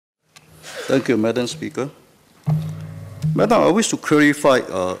Thank you, Madam Speaker. Madam, I wish to clarify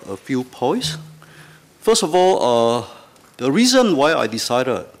a few points. First of all, the reason why I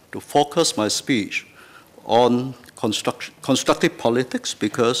decided to focus my speech on constructive politics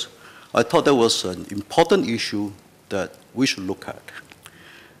because I thought that was an important issue that we should look at.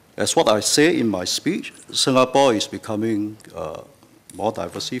 As what I say in my speech, Singapore is becoming more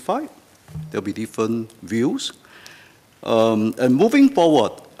diversified. There'll be different views. And moving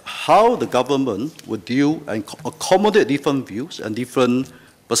forward, how the government would deal and accommodate different views and different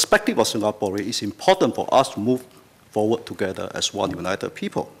perspectives of Singapore is important for us to move forward together as one united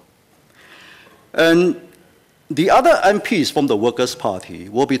people. And the other MPs from the Workers' Party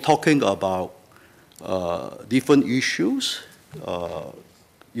will be talking about different issues.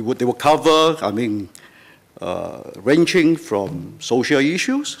 They will cover, ranging from social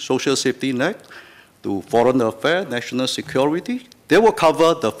issues, social safety net, to foreign affairs, national security. They will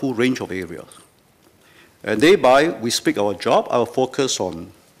cover the full range of areas. And thereby, we speak our job, our focus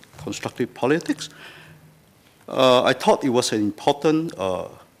on constructive politics. I thought it was an important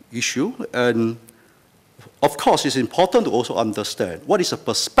issue, and of course, it's important to also understand what is the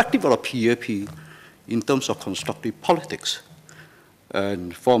perspective of the PAP in terms of constructive politics.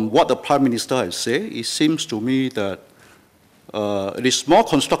 And from what the Prime Minister has said, it seems to me that it is more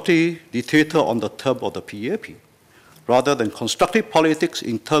constructive dictator on the term of the PAP, rather than constructive politics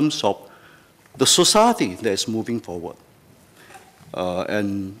in terms of the society that is moving forward.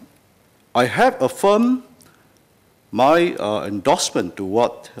 And I have affirmed my endorsement to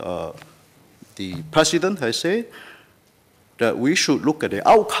what the President has said, that we should look at the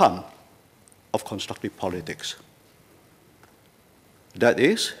outcome of constructive politics. That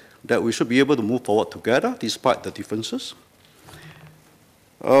is, that we should be able to move forward together despite the differences.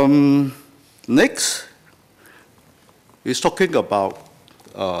 Next is talking about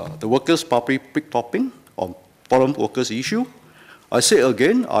the Workers' Party pick-topping on foreign workers issue. I say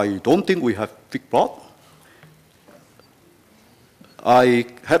again, I don't think we have pick-pot. I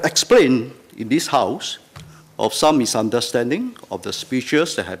have explained in this House of some misunderstanding of the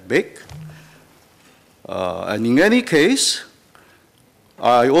speeches that I had made. And in any case,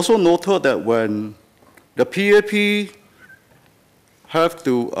 I also noted that when the PAP have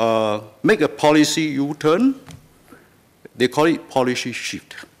to make a policy U-turn, they call it policy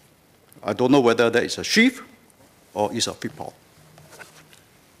shift. I don't know whether that is a shift or is a pick-pot.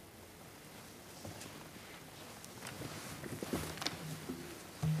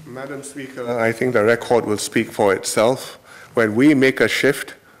 Madam Speaker, I think the record will speak for itself. When we make a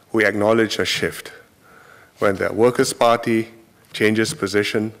shift, we acknowledge a shift. When the Workers' Party changes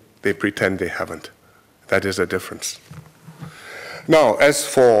position, they pretend they haven't. That is a difference. Now, as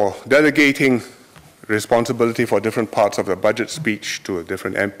for delegating responsibility for different parts of the budget speech to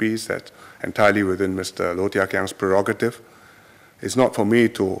different MPs, that's entirely within Mr. Low Thia Khiang's prerogative. It's not for me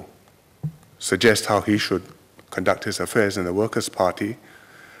to suggest how he should conduct his affairs in the Workers' Party.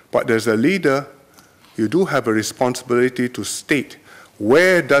 But as a leader, you do have a responsibility to state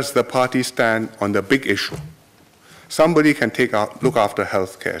where does the party stand on the big issue. Somebody can look after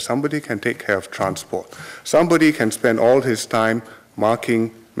healthcare. Somebody can take care of transport. Somebody can spend all his time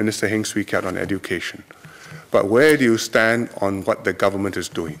marking Minister Heng Swee Keat on education. But where do you stand on what the government is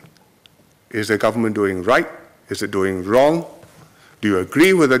doing? Is the government doing right? Is it doing wrong? Do you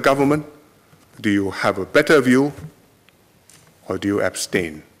agree with the government? Do you have a better view? Or do you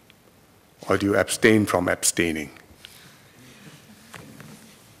abstain? Or do you abstain from abstaining?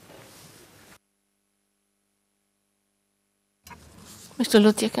 Mr.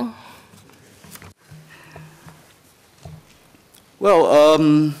 Low Thia Khiang. Well,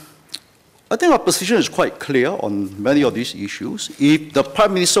 I think our position is quite clear on many of these issues. If the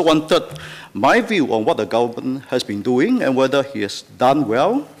Prime Minister wanted my view on what the government has been doing and whether he has done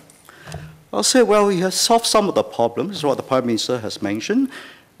well, I'll say, well, he has solved some of the problems, is what the Prime Minister has mentioned.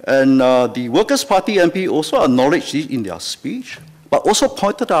 And the Workers' Party MP also acknowledged this in their speech, but also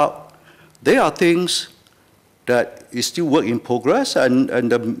pointed out there are things that is still work in progress and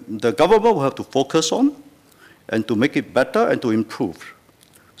the government will have to focus on and to make it better and to improve.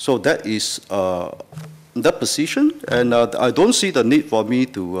 So that is that position, and I don't see the need for me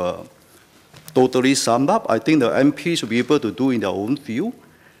to totally sum up. I think the MPs will be able to do in their own view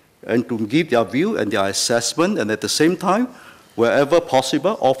and to give their view and their assessment, and at the same time, wherever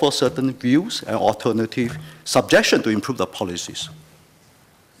possible, offer certain views and alternative suggestions to improve the policies.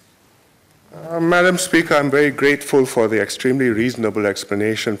 Madam Speaker, I'm very grateful for the extremely reasonable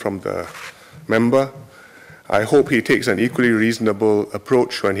explanation from the member. I hope he takes an equally reasonable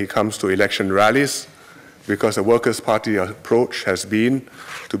approach when he comes to election rallies because the Workers' Party approach has been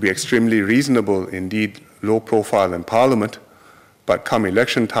to be extremely reasonable, indeed low profile in Parliament, but come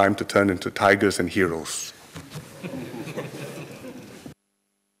election time to turn into tigers and heroes.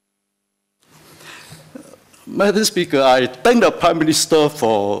 Madam Speaker, I thank the Prime Minister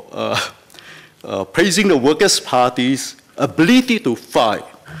for praising the Workers' Party's ability to fight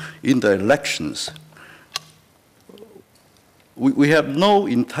in the elections. We have no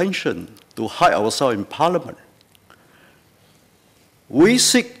intention to hide ourselves in Parliament. We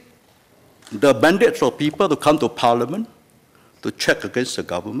seek the mandate for people to come to Parliament to check against the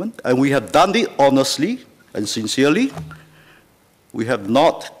government, and we have done it honestly and sincerely. We have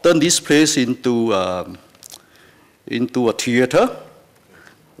not turned this place into a theater.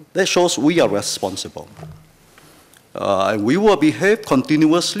 That shows we are responsible. And we will behave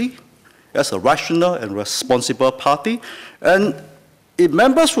continuously as a rational and responsible party. And if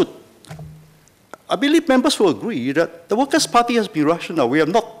members would, I believe members will agree that the Workers' Party has been rational. We have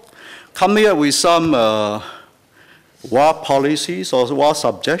not come here with some wild policies or wild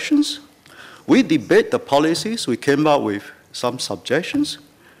suggestions. We debate the policies. We came up with some suggestions,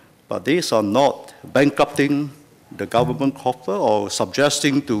 but these are not bankrupting the government coffer or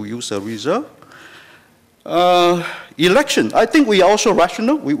suggesting to use a reserve. Election, I think we are also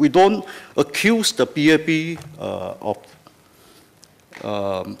rational. We don't accuse the PAP of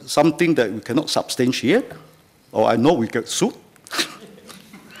something that we cannot substantiate, or I know we get sued.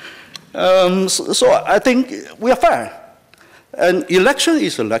 So I think we are fair. And election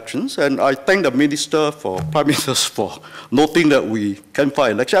is elections, and I thank the Minister Prime Minister for noting that we can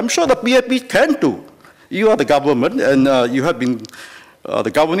fight election. I'm sure the PAP can too. You are the government, and you have been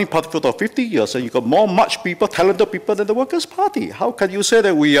the governing party for 50 years, and you've got much people, talented people than the Workers' Party. How can you say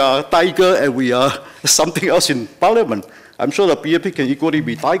that we are tiger and we are something else in Parliament? I'm sure the PAP can equally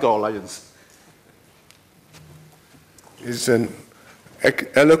be Tiger Alliance. It's an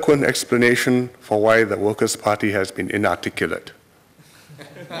eloquent explanation for why the Workers' Party has been inarticulate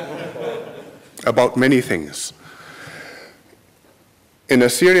about many things. In a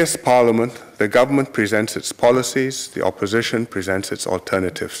serious Parliament, the government presents its policies, the opposition presents its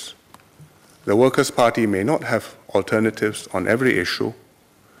alternatives. The Workers' Party may not have alternatives on every issue.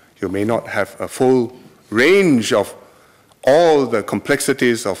 You may not have a full range of all the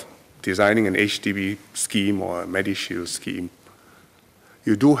complexities of designing an HDB scheme or a MediShield scheme.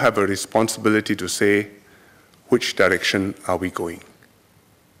 You do have a responsibility to say, which direction are we going?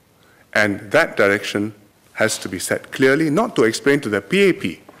 And that direction has to be set clearly, not to explain to the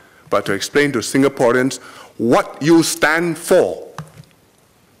PAP, but to explain to Singaporeans what you stand for.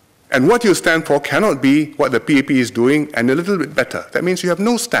 And what you stand for cannot be what the PAP is doing and a little bit better. That means you have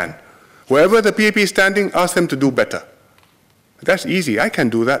no stand. Wherever the PAP is standing, ask them to do better. That's easy. I can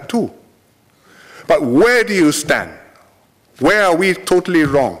do that too. But where do you stand? Where are we totally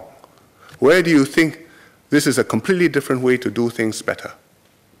wrong? Where do you think this is a completely different way to do things better?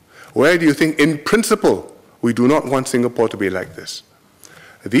 Where do you think, in principle, we do not want Singapore to be like this?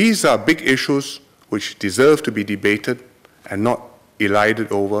 These are big issues which deserve to be debated and not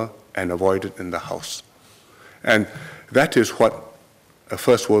elided over and avoided in the House. And that is what a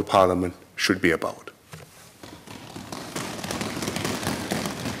First World Parliament should be about.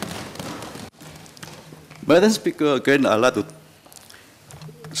 Madam Speaker, again, I'd like to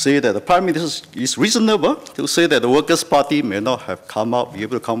say that the Prime Minister is reasonable to say that the Workers' Party may not have be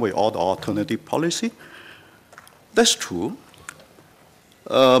able to come with all the alternative policy. That's true.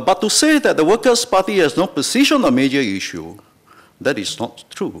 But to say that the Workers' Party has no position on major issue, that is not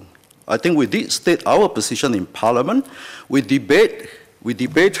true. I think we did state our position in Parliament. We debated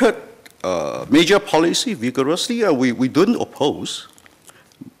major policy vigorously, and we didn't oppose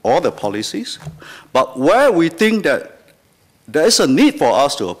all the policies. But where we think that there is a need for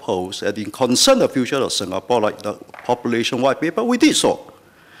us to oppose and in concern the future of Singapore, like the population white paper, we did so.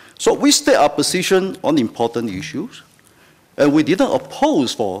 So we state our position on important issues, and we didn't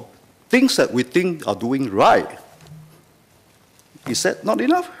oppose for things that we think are doing right. Is that not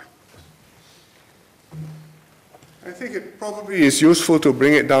enough? I think it probably is useful to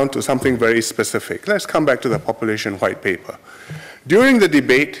bring it down to something very specific. Let's come back to the population white paper. During the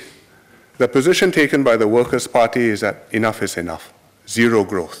debate, the position taken by the Workers' Party is that enough is enough, zero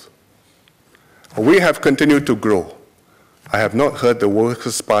growth. We have continued to grow. I have not heard the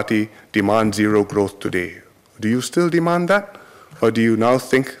Workers' Party demand zero growth today. Do you still demand that? Or do you now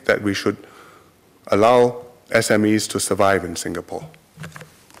think that we should allow SMEs to survive in Singapore?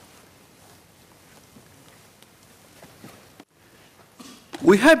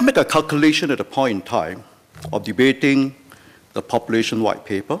 We have made a calculation at a point in time of debating the population white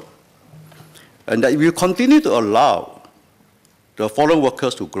paper. and that if you continue to allow the foreign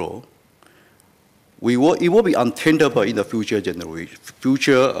workers to grow, it will be untenable in the future generation,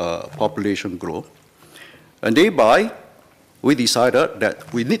 population growth. And thereby, we decided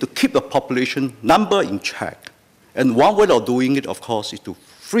that we need to keep the population number in check. And one way of doing it, of course, is to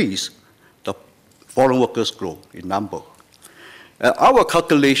freeze the foreign workers' growth in number. Our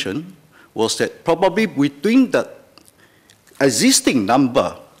calculation was that probably between the existing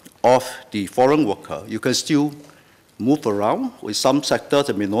number of the foreign worker, you can still move around. With some sectors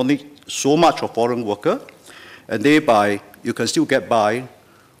that may not need so much of foreign worker, and thereby you can still get by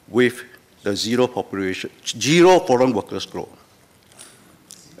with the zero foreign workers growth.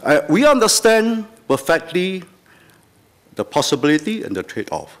 We understand perfectly the possibility and the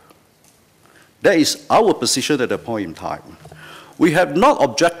trade-off. That is our position at that point in time. We have not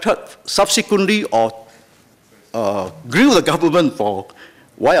objected subsequently or grilled the government for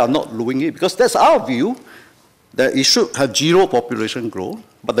why are not doing it, because that's our view, that it should have zero population growth,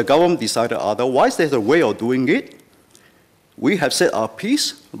 but the government decided otherwise. There's a way of doing it. We have said our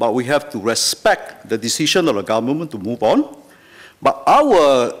piece, but we have to respect the decision of the government to move on. But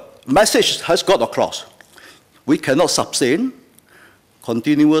our message has got across. We cannot sustain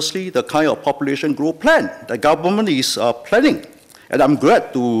continuously the kind of population growth plan the government is planning. And I'm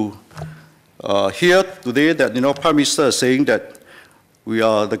glad to hear today that Prime Minister is saying that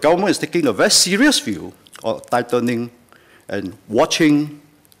the government is taking a very serious view of tightening and watching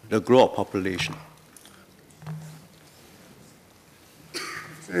the growth of population.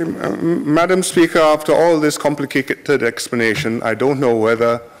 Madam Speaker, after all this complicated explanation, I don't know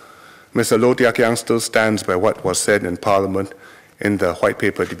whether Mr. Low Thia Khiang still stands by what was said in Parliament in the White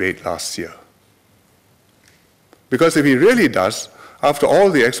Paper debate last year. Because if he really does, after all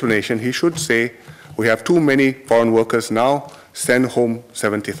the explanation, he should say, we have too many foreign workers now, send home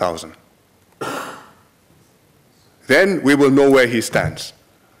 70,000. Then we will know where he stands.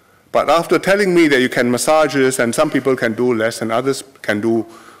 But after telling me that you can massage this and some people can do less and others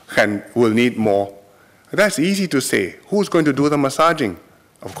will need more, that's easy to say. Who's going to do the massaging?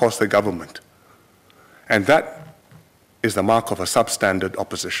 Of course, the government. And that is the mark of a substandard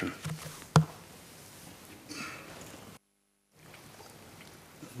opposition.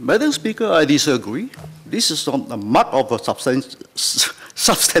 Madam Speaker, I disagree. This is not the mark of a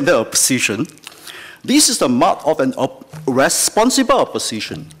substandard opposition. This is the mark of a responsible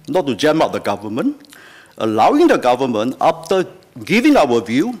opposition, not to jam up the government, allowing the government, after giving our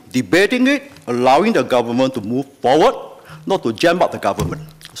view, debating it, allowing the government to move forward, not to jam up the government.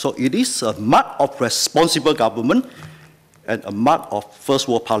 So it is a mark of responsible government and a mark of First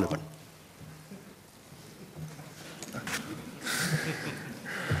World Parliament.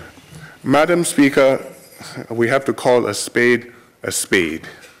 Madam Speaker, we have to call a spade a spade.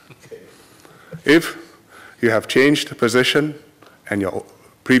 If you have changed position and your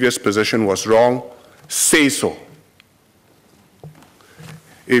previous position was wrong, say so.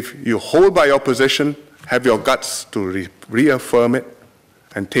 If you hold by your position, have your guts to reaffirm it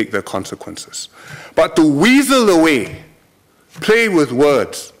and take the consequences. But to weasel away, play with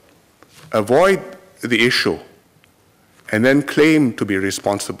words, avoid the issue, and then claim to be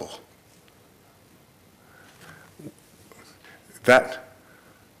responsible, that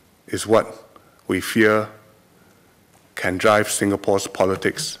is what we fear can drive Singapore's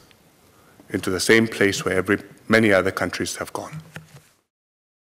politics into the same place where many other countries have gone.